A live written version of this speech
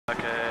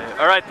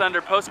All right,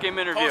 Thunder, post-game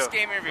interview.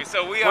 Post-game interview.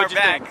 So we What'd are you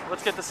back. think?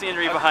 Let's get the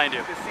scenery behind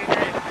you. The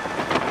scenery.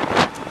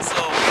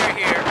 So we're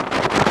here.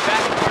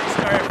 Back where we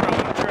started from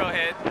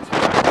Trailhead.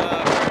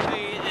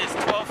 Currently it is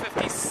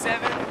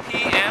 12:57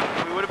 p.m.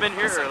 We would have been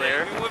here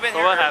earlier. We would have been but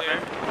here what earlier.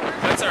 happened?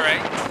 That's all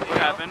right. What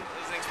happened? It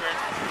was an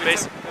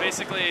experience.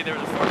 Basically, there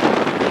was a fork,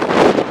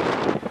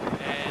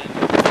 and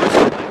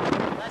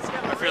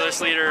our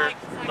fearless leader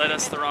led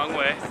us the wrong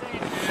way.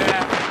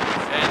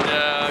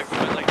 And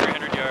went like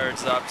 300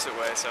 yards the opposite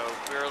way, so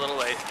we were a little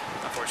late,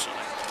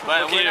 unfortunately.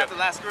 But we're not the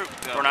last group.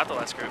 No. We're not the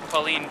last group.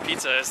 Pauline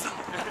Pizza is the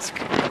last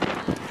group.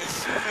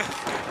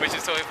 Which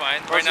is totally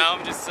fine. Right now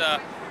I'm just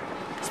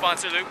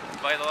sponsor loop,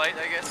 Vitalite,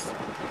 I guess.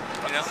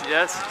 You know?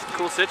 Yes,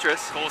 cool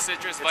citrus. Cool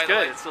citrus, It's Vitalite.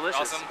 good, it's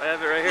delicious. Awesome. I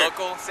have it right here.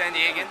 Local, San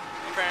Diegan,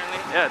 apparently.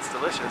 Yeah, it's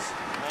delicious.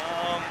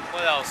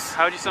 What else?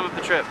 How would you sum up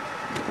the trip?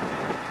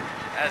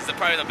 As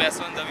probably the best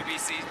one,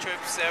 WBC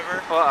trips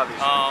ever. Well,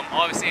 obviously.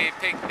 Obviously,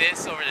 pick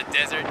this over the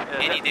desert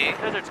any day.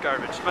 Desert's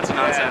garbage. Bunch of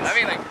nonsense. I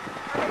mean, like,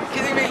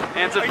 kidding me?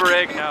 Anza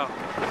Bareg, no.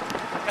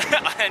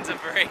 Anza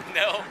Bareg,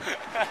 no.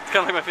 It's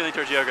kind of like my feeling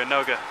towards yoga,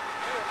 Noga.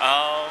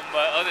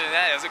 But other than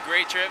that, it was a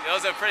great trip. It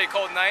was a pretty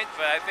cold night,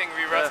 but I think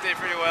we roughed it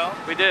pretty well.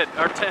 We did.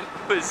 Our tent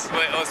was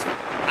But it was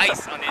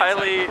ice on the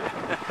highly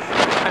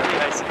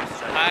icy.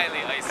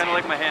 Highly icy. Kind of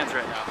like my hands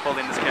right now,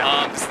 holding this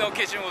camera. The snow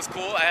kitchen was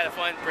cool. I had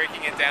fun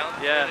breaking it down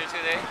earlier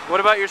today.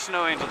 What about your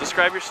snow angel?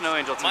 Describe your snow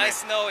angel to me. My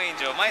snow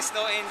angel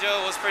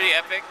was pretty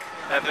epic.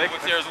 Epic?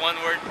 If there was one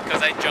word,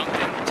 because I jumped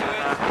into it.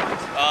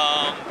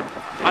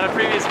 On a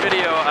previous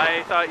video,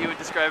 I thought you would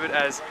describe it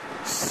as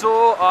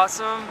so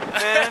awesome,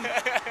 man.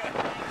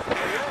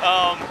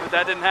 But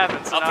that didn't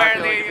happen, so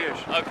apparently, now I feel like a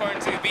douche.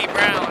 according to B.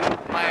 Brown,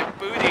 my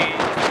booty is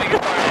the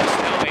biggest part of the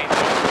snow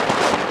angel.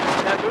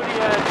 That booty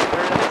had,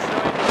 or that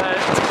snow angel had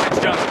Too much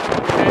junk.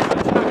 There's a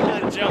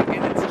lot of junk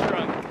in its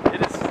trunk.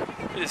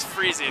 It is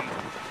freezing.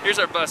 Here's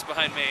our bus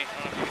behind me. I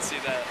don't know if you can see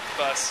that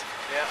bus.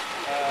 Yeah.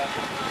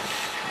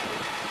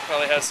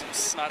 Probably has some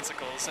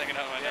snotsicles hanging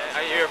out my nose.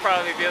 You're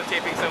probably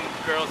videotaping some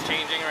girls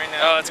changing right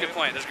now. Oh, that's a good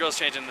point. There's girls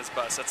changing in this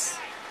bus. That's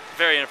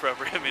very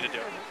inappropriate of me to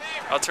do.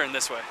 I'll turn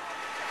this way.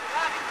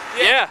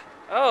 Yeah.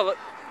 Oh, look.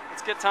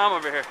 Let's get Tom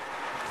over here.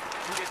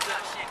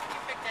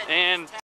 And